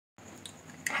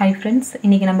Hi friends,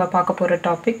 இன்னைக்கு நம்ம பார்க்க போற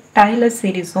டாபிக் டைலர்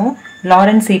சீரிஸும்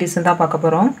லாரன்ட் சீரிஸும் தான் பார்க்க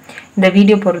போறோம். இந்த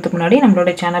வீடியோ போறதுக்கு முன்னாடி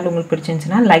நம்மளோட சேனல் உங்களுக்கு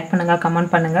பிடிச்சிருந்துச்சுனா லைக் பண்ணுங்க,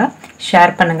 கமெண்ட் பண்ணுங்க,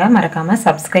 ஷேர் பண்ணுங்க, மறக்காம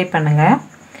Subscribe பண்ணுங்க.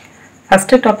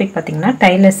 ஃபர்ஸ்ட் டாபிக் பாத்தீங்கன்னா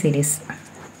டைலர் சீரிஸ்.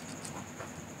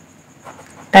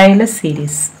 Tailor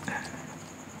series.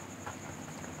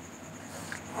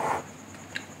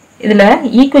 இதுல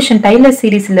ஈக்குவேஷன் டைலர்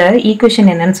சீரிஸ்ல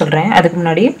ஈக்குவேஷன் என்னன்னு சொல்றேன். அதுக்கு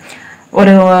முன்னாடி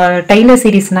ஒரு டைலர்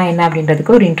சீரிஸ்னா என்ன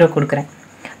அப்படின்றதுக்கு ஒரு இன்ட்ரோ கொடுக்கிறேன்.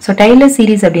 So Taylor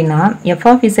series அப்படினா f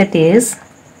of z is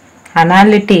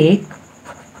analytic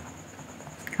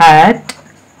at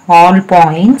all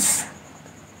points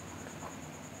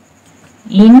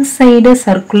inside a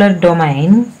circular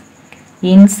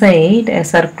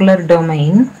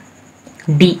domain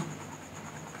D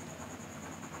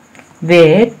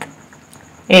with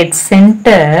its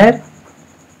center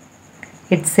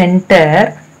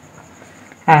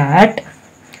at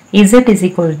z is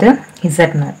equal to z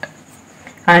naught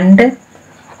and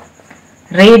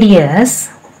radius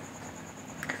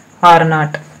r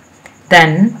naught.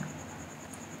 Then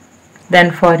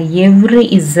for every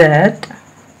z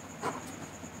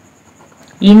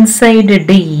inside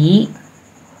D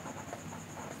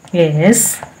is,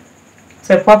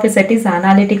 so f of z is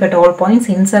analytic at all points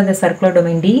inside the circular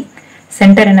domain D.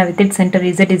 Center and with its center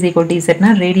z is equal to z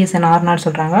na radius and r naught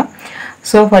சொல்றாங்க.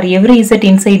 So for every z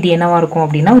inside D என்னவா இருக்கும்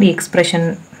அப்படினா ஒரு expression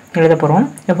எழுத போறோம்.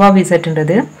 f of z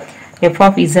ன்றது f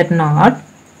of z naught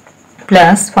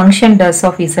plus function dash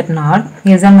of z naught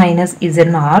z minus z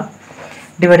naught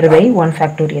divided by 1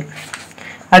 factorial.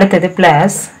 அடுத்தது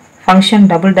plus function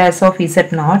double dash of z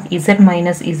naught z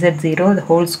minus z0 the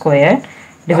whole square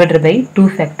divided by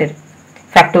 2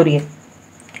 factorial.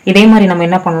 இதே மாதிரி நம்ம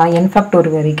என்ன பண்ணலாம், n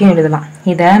factorial வரைக்கும் எழுதலாம்.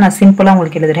 இத நான் சிம்பிளா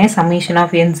உங்களுக்கு எழுதுறேன். summation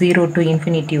of n0 to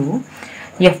infinity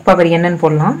f power n ன்னு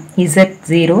போடலாம்.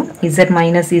 z0 z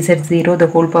minus z0 the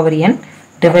whole power n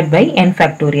divided by n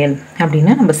factorial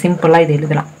அப்படினா நம்ம சிம்பிளா இத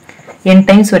எழுதலாம். n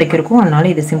டைம்ஸ் வரைக்கும் இருக்கும், அதனால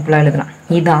இது சிம்பிளா எழுதலாம்.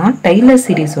 இதான் டைலர்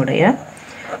சீரிஸ் உடைய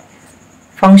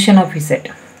function of z.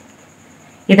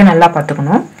 இத நல்லா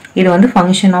பாத்துக்கணும். இது வந்து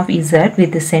function of z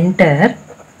with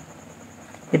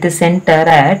the center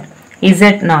at z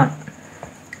naught.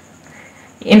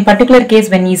 In particular case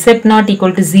when z naught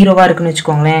equal to 0 வா இருக்குன்னு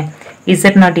வெச்சுக்கோங்களேன், z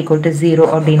naught equal to 0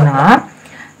 அப்படினா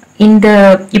இந்த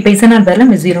இப்ப z naught பதிலா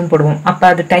நம்ம 0 ன்னு போடுவோம். அப்ப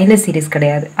அது டைலர் சீரிஸ்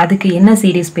கிடையாது. அதுக்கு என்ன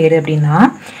சீரிஸ் பேரு அப்படினா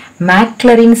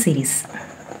மேக்லரின் சீரிஸ்.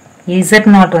 z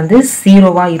naught வந்து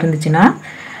 0 வா இருந்துச்சுனா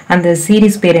அந்த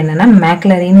சீரிஸ் பேர் என்னன்னா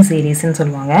மேக்லரின் சீரிஸ் ன்னு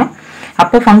சொல்வாங்க.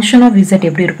 அப்ப function of z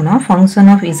எப்படி இருக்கும்னா function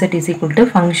of z is equal to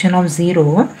function of 0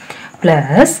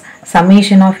 plus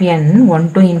summation of n 1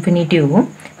 to infinity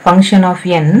function of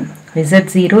n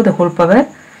z0 the whole power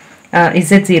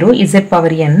z0 z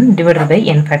power n divided by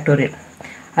n factorial.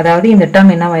 அதாவது இந்த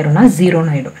term என்னவாயிரும்னா 0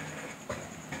 ன்னு ஆயிடும்.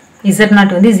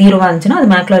 z0 வந்து 0 வா இருந்துச்சுனா அது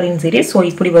மேக்லரின் series. So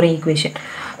இப்படி வரும் ஈக்குவேஷன்.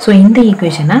 சோ இந்த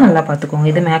ஈக்குவேஷனை நல்லா பாத்துக்கோங்க.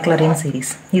 இது மேக்லரின்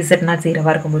சீரிஸ் z0 0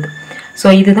 வா இருக்கும்போது. சோ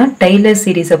இதுதான் டைலர்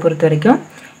சீரிஸை பொறுத்த வரைக்கும்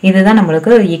இதுதான்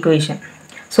நமக்கு ஈக்குவேஷன்.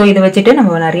 சோ இத வச்சிட்டு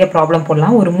நம்ம நிறைய ப்ராப்ளம்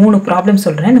போடலாம். ஒரு 3 ப்ராப்ளம்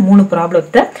சொல்றேன். இந்த 3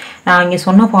 ப்ராப்ளத்தை நான் இங்க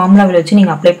சொன்ன ஃபார்முலாவை வச்சு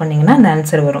நீங்க அப்ளை பண்ணீங்கன்னா அந்த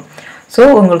ஆன்சர் வரும். சோ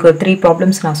உங்களுக்கு 3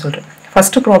 ப்ராப்ளம்ஸ் நான் சொல்றேன்.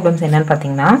 ஃபர்ஸ்ட் ப்ராப்ளம்ஸ் என்னன்னு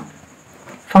பாத்தீங்கன்னா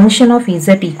function of z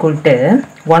equal to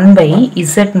 1 by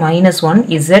z minus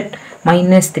 1 z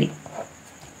minus 3.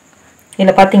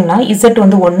 இதுல பாத்தீங்கன்னா z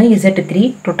வந்து 1 z 3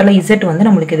 டோட்டலா z வந்து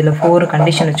நமக்கு இதுல 4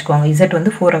 கண்டிஷன் வெச்சுக்கோங்க. z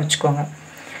வந்து 4 வெச்சுக்கோங்க.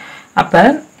 அப்ப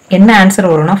என்ன ஆன்சர்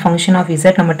வரும்னா function of z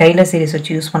நம்ம டைலர் சீரிஸ்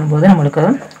வச்சு யூஸ் பண்ணும்போது நமக்கு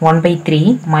 1 by 3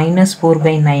 minus 4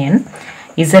 by 9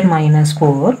 z minus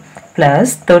 4 plus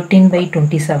 13 by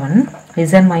 27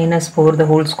 z minus 4 the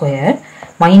whole square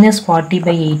minus 40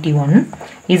 by 81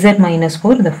 z minus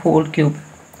 4 the whole cube.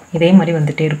 இதே மாதிரி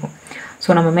வந்துட்டே இருக்கும். சோ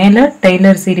நம்ம மேல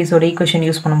டைலர் சீரிஸோட ஈக்குவேஷன்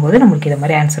யூஸ் பண்ணும்போது நமக்கு இந்த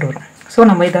மாதிரி ஆன்சர் வரும். சோ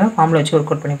நம்ம இத ஃபார்முலா வச்சு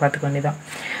வொர்க் அவுட் பண்ணி பார்த்துக்க வேண்டியதா.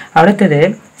 அடுத்து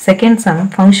second sum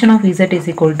function of z is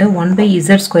equal to 1 by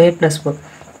z square plus 4.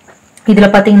 இதுல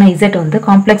பாத்தீங்கன்னா z வந்து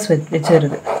காம்ப்ளெக்ஸ்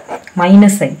வெச்சிருது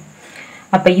மைனஸ் i.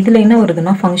 அப்ப இதுல என்ன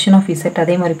வருதுன்னா function of z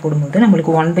அதே மாதிரி போடும்போது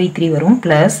நமக்கு 1 by 3 வரும்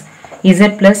plus z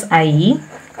plus i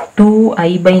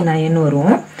 2i by 9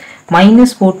 வரும்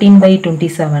minus 14 by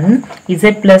 27 z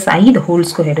plus i the whole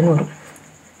square ன்னு வரும்.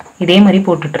 இதே மாதிரி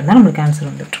போட்டுட்டு இருந்தா நமக்கு ஆன்சர்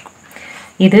வந்துட்டு இருக்கும்.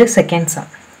 இது செகண்ட் சம்.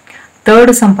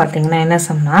 தேர்ட் சம் பாத்தீங்கன்னா என்ன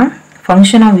சம்னா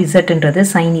function of z ன்றது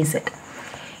sin z.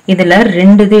 இதுல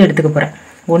ரெண்டு இது எடுத்துக்க போறேன்.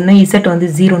 ஒன்னு z வந்து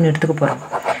 0 ன்னு எடுத்துக்க போறோம்.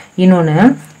 இன்னொன்னு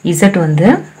z வந்து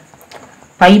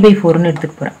pi by 4 ன்னு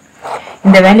எடுத்துக்க போறேன்.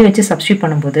 இந்த வேல்யூ வச்சு சப்ஸ்டிட்யூட்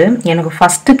பண்ணும்போது எனக்கு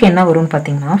ஃபர்ஸ்ட்க்கு என்ன வரும்னு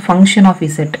பாத்தீங்கன்னா function of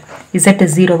z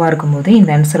 0 வா இருக்கும்போது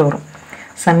இந்த ஆன்சர் வரும்.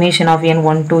 summation of n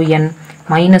 1 to n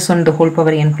minus 1 the whole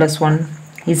power n plus 1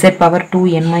 z power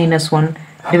 2n minus 1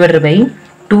 divided by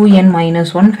 2n minus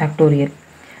 1 factorial.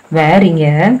 where இங்க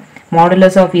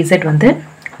modulus of z வந்து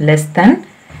less than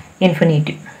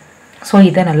infinity. ஸோ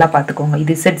இதை நல்லா பார்த்துக்கோங்க.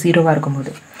 இது z 0-ஆக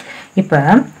இருக்கும்போது. இப்போ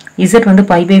z வந்து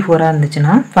pi by 4-ஆக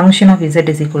இருந்துச்சுன்னா function of z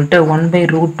is equal to 1 by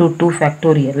root 2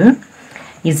 factorial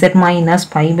z minus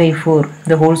pi by 4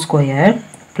 the whole square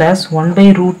plus 1 by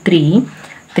root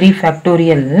 3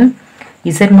 factorial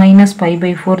z minus pi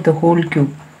by 4 the whole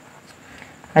cube.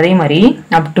 அதே மாதிரி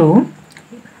up to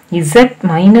z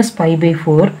minus pi by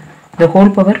 4 the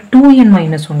whole power 2n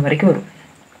minus 1 வரைக்கும் வரும்.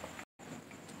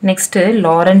 Next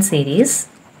Laurent series.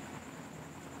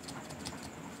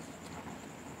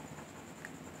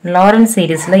 Laurent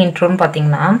series la intro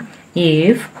பாத்தீங்கன்னா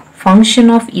if function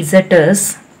of z is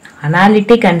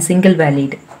analytic and single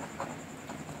valued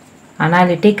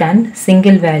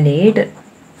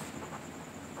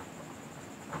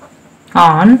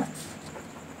on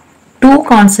two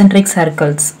concentric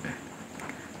circles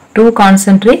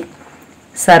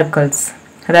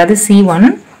அதாவது C1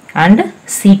 and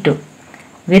C2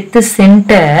 with the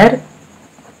center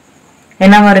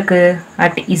என்னவா இருக்கு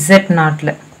at z0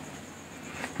 ல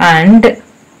and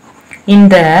in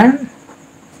the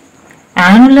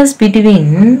annulus between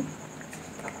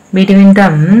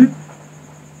them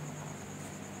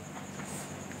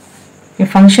a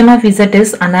function of z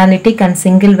is analytic and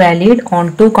single valued on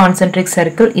two concentric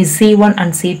circle is C1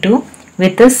 and C2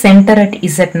 with the center at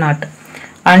z0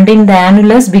 and in the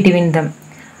annulus between them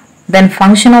then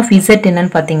function of z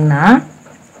என்னன்னு பாத்தீங்கன்னா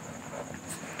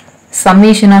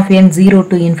summation of n 0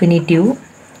 to infinity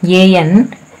an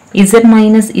z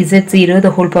minus z0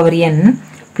 the whole power n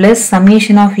plus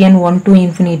summation of n 1 to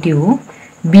infinity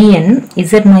bn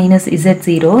z minus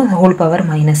z0 the whole power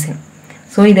minus n.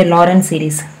 So இது Laurent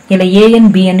series. இதில் an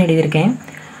bn எழுதியிருக்கேன்.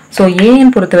 So an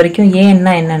பொறுத்த வரைக்கும் an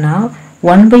என்னன்னா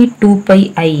 1 by 2 pi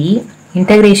I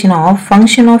integration of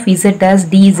function of z dash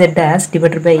dz dash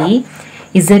divided by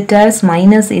z dash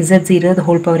minus z0 the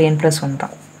whole power n plus 1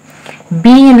 தான்.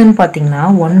 bn ன்னு பார்த்தீங்கன்னா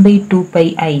 1 by 2 pi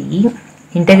I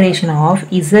integration of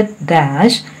z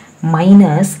dash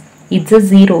minus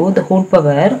z0 the whole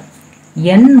power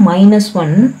n minus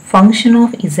 1 function of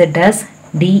z dash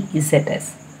dz dash.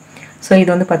 So இது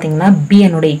வந்து பார்த்தீங்கன்னா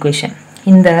bn ஓட equation.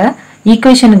 இந்த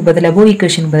ஈக்குவேஷனுக்கு பதிலாக above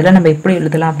ஈக்குவேஷனுக்கு பதிலாக நம்ம எப்படி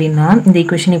எழுதலாம் அப்படின்னா இந்த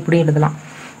ஈக்குவேஷன் இப்படி எழுதலாம்.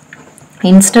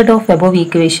 instead of above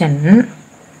equation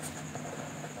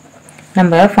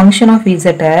நம்ம function of z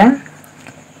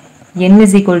n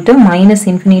is equal to minus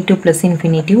infinity to plus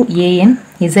infinity an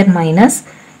z minus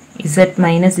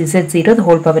z0 the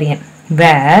whole power n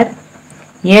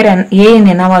where an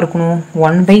என்னவா இருக்கணும்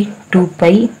 1 by 2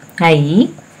 pi I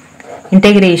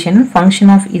integration function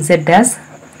of z dash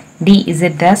dz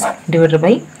dash divided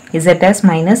by z dash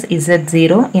minus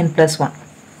z0 n plus 1.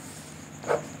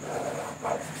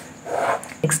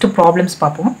 Next problems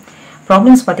பார்ப்போம்.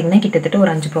 Problems பார்த்தீங்கன்னா கிட்டத்தட்ட ஒரு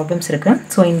 5 problems இருக்குது.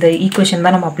 So இந்த equation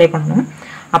தான் நம்ம அப்ளை பண்ணணும்.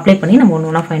 அப்ளை பண்ணி நம்ம ஒன்று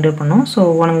ஒன்றா ஃபைண்ட் அவுட் பண்ணணும். ஸோ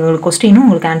உங்களுக்கு கொஸ்டினும்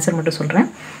உங்களுக்கு ஆன்சர் மட்டும் சொல்கிறேன்.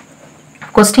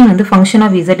 கொஸ்டின் வந்து function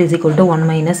of z is equal to 1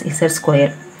 minus z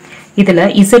square. இதில்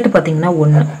z பார்த்தீங்கன்னா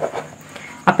 1.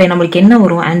 அப்போ நம்மளுக்கு என்ன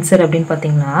வரும் ஆன்சர் அப்படின்னு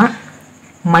பார்த்தீங்கன்னா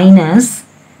minus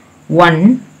 1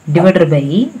 divided by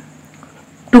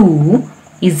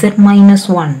 2 z minus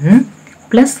 1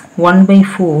 plus 1 by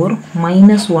 4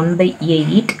 minus 1 by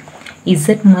 8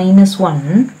 z minus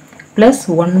 1 plus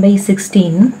 1 by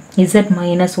 16 z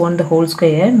minus 1 the whole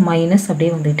square minus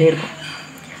அப்படியே வந்துட்டே இருக்கும்.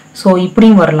 ஸோ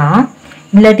இப்படியும் வரலாம்.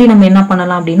 இல்லாட்டி நம்ம என்ன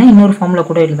பண்ணலாம் அப்படின்னா இன்னொரு ஃபார்மில்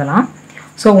கூட எழுதலாம்.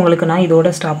 ஸோ உங்களுக்கு நான் இதோட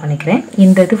ஸ்டாப் பண்ணிக்கிறேன்.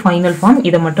 இந்த இது ஃபைனல் ஃபார்ம்,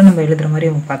 இதை மட்டும் நம்ம எழுதுகிற மாதிரி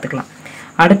அவங்க பார்த்துக்கலாம்.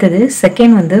 அடுத்தது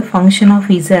செகண்ட் வந்து function of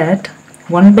z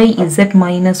 1 by z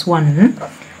minus 1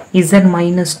 z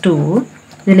minus 2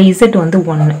 இதில் z வந்து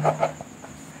 1.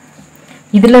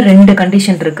 இதில் ரெண்டு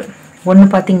கண்டிஷன் இருக்கு. ஒன்று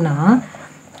பார்த்தீங்கன்னா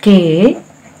k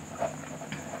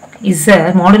z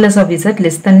modulus of z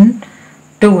less than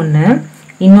 2 ஒன்று.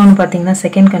 இன்னொன்று பார்த்தீங்கன்னா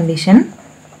செகண்ட் கண்டிஷன்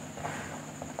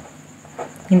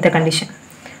இந்த கண்டிஷன்.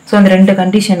 ஸோ அந்த ரெண்டு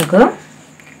கண்டிஷனுக்கு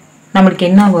நம்மளுக்கு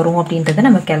என்ன வரும் அப்படின்றத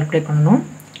நம்ம கேல்குலேட் பண்ணணும்.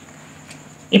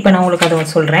 இப்போ நான் உங்களுக்கு அதை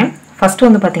சொல்கிறேன். ஃபஸ்ட்டு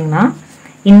வந்து பார்த்தீங்கன்னா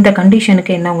இந்த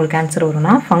கண்டிஷனுக்கு என்ன உங்களுக்கு ஆன்சர்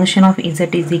வரும்னா function of z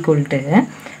is equal to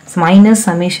minus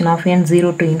summation of n 0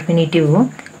 to infinity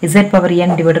z power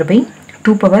n divided by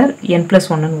 2 power n plus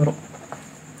 1 வரும்.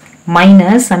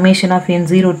 Minus summation of n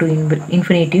 0 to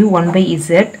infinity 1 by z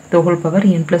the whole power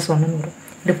n plus 1 வரும்.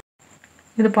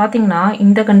 இது பார்த்தீங்கன்னா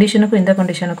இந்த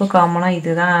கண்டிஷனுக்கும் காமனாக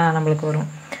இதுதான் நம்மளுக்கு வரும்.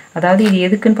 அதாவது இது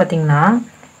எதுக்குன்னு பார்த்தீங்கன்னா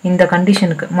இந்த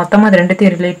கண்டிஷனுக்கு மொத்தமாக அது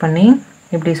ரெண்டுத்தையும் ரிலேட் பண்ணி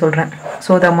இப்படி சொல்கிறேன். ஸோ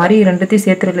அதை மாதிரி ரெண்டுத்தையும்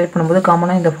சேர்த்து ரிலேட் பண்ணும்போது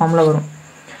காமனாக இந்த ஃபார்மில் வரும்.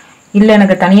 இல்லை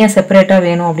எனக்கு தனியாக செப்பரேட்டாக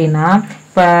வேணும் அப்படின்னா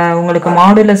இப்போ உங்களுக்கு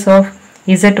மாடுலஸ் ஆஃப்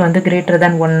z வந்து கிரேட்டர்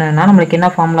தேன் 1னா நம்மளுக்கு என்ன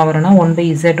ஃபார்முலா வரும்னா 1 by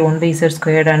z 1 by z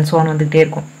squared and so on வந்துகிட்டே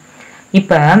இருக்கும்.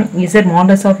 இப்போ z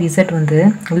மாடலஸ் ஆஃப் z வந்து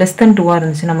லெஸ் தென் 2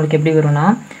 இருந்துச்சு நம்மளுக்கு எப்படி வரும்னா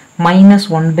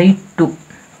 -1/2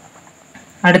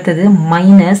 அடுத்தது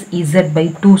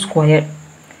 -z/2 ஸ்கொயர்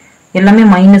எல்லாமே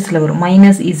மைனஸில் வரும்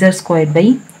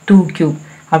 -z²/2³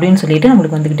 அப்படின்னு சொல்லிட்டு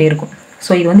நம்மளுக்கு வந்துக்கிட்டே இருக்கும்.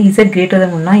 ஸோ இது வந்து z கிரேட்டர்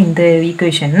தென் 1னா இந்த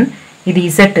ஈக்குவேஷன் இது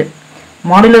z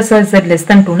modulus of z less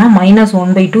than 2னா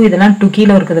 -1/2 இதெல்லாம் 2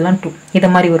 கீழே இருக்கிறதெல்லாம் 2 இதை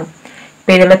மாதிரி வரும்.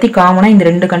 இப்போ இது எல்லாத்தையும் காமனாக இந்த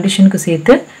ரெண்டு கண்டிஷனுக்கு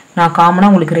சேர்த்து நான் காமனாக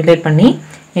உங்களுக்கு ரிலேட் பண்ணி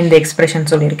இந்த எக்ஸ்பிரஷன்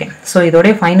சொல்லியிருக்கேன். ஸோ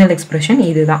இதோடைய ஃபைனல் எக்ஸ்பிரஷன்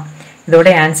இதுதான்,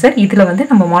 இதோடைய ஆன்சர். இதில் வந்து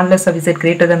நம்ம modulus of z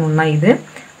greater than 1னா இது,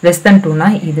 லெஸ் தென் 2னா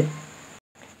இது.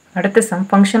 அடுத்த some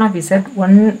function of z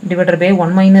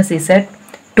 1/1 - z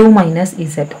 2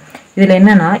 - z. இதில்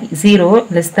என்னன்னா 0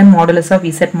 less than modulus of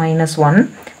z -1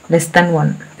 less than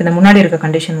 1 இந்த முன்னாடி இருக்க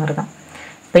கண்டிஷன் வருதான்.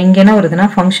 இப்போ இங்கே என்ன வருதுன்னா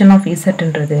ஃபங்க்ஷன் ஆஃப்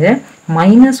zன்றது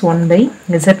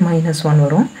 -1/z -1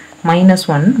 வரும்,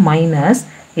 -1 -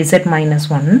 z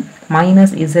 -1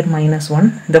 z -1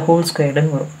 the whole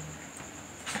squaredன்னு வரும்.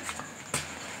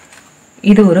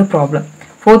 இது ஒரு ப்ராப்ளம்.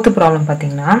 ஃபோர்த்து ப்ராப்ளம்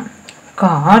பார்த்தீங்கன்னா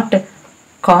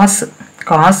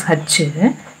cos h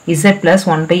z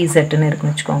 + 1/zன்னு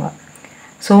இருக்குன்னு வச்சுக்கோங்க.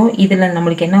 ஸோ இதில்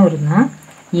நம்மளுக்கு என்ன வருதுன்னா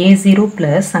a0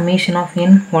 + summation of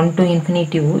n 1 to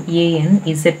infinity an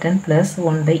zn +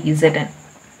 1/zn.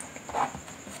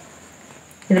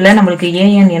 இதில் நம்மளுக்கு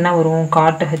an என்ன வரும்,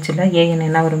 cot hல an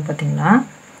என்ன வரும் பார்த்தீங்கன்னா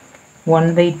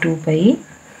 1/2π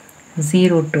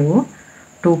 0 to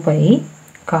 2π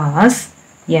cos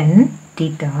n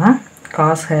theta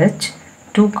cos h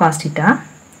 2 cos theta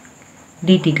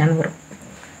dθன்னு வரும்.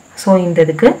 ஸோ இந்த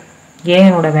இதுக்கு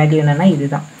ஏனோட வேல்யூ என்னன்னா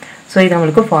இதுதான். ஸோ இது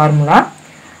நம்மளுக்கு ஃபார்முலா.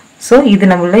 ஸோ இது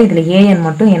நம்மள இதில் ஏஎன்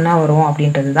மட்டும் என்ன வரும்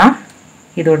அப்படின்றது தான்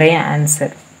இதோடைய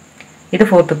ஆன்சர். இது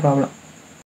fourth problem.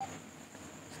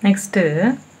 Next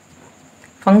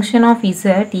function of z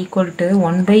equal to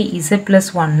 1/z +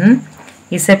 1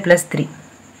 z + 3.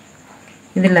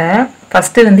 இதில்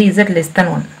ஃபஸ்ட்டு வந்து z லெஸ்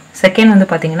தென் 1, செகண்ட் வந்து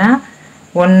பார்த்தீங்கன்னா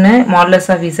 1 modulus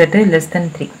of z less than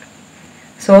 3.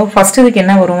 So first இதுக்கு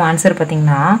என்ன வரும் ஆன்சர்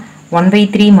பார்த்தீங்கன்னா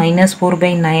 1/3 -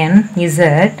 4/9 z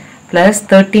plus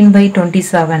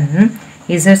 13/27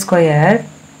 z square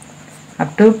up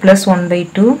to plus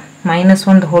 1/2 minus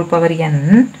 1 the whole power n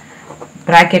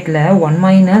bracket la 1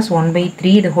 minus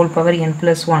 1/3 the whole power n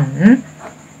plus 1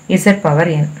 z power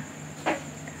n.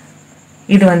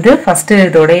 இது வந்து first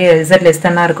இதோட z less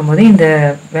than இருக்கும்போது இந்த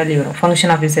value வரும்,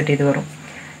 ஃபங்க்ஷன் ஆஃப் z இது வரும்.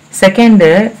 Second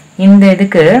இந்த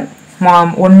இதுக்கு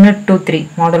 1 2 3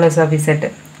 modulus of z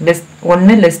 1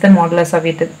 less than modulus of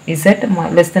z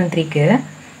less than 3 க்கு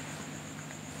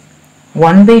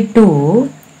 1/2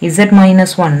 z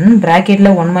minus 1 bracket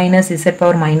la 1 minus z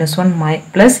power minus 1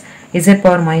 plus z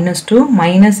power minus 2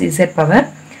 minus z power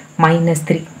minus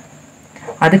 3.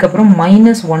 அதுக்கப்புறம்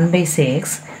minus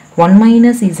 1/6 1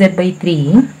 minus z by 3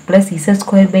 plus z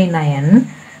square by 9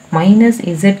 minus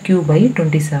z cube by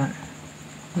 27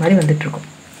 மாதிரி வந்துட்டு இருக்கும்.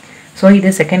 So இது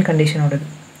second கண்டிஷனோடது.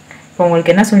 இப்போ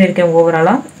உங்களுக்கு என்ன சொல்லியிருக்கேன்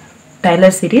ஓவராலாக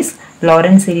டைலர் சீரீஸ்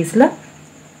லாரன்ஸ் சீரீஸில்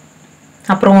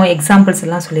அப்புறம் எக்ஸாம்பிள்ஸ்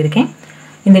எல்லாம் சொல்லியிருக்கேன்.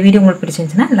 இந்த வீடியோ உங்களுக்கு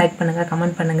பிடிச்சிருந்துச்சுன்னா லைக் பண்ணுங்கள்,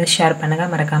 கமெண்ட் பண்ணுங்கள், ஷேர் பண்ணுங்கள்,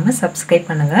 மறக்காமல் சப்ஸ்கிரைப்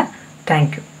பண்ணுங்கள்.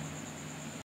 தேங்க்யூ.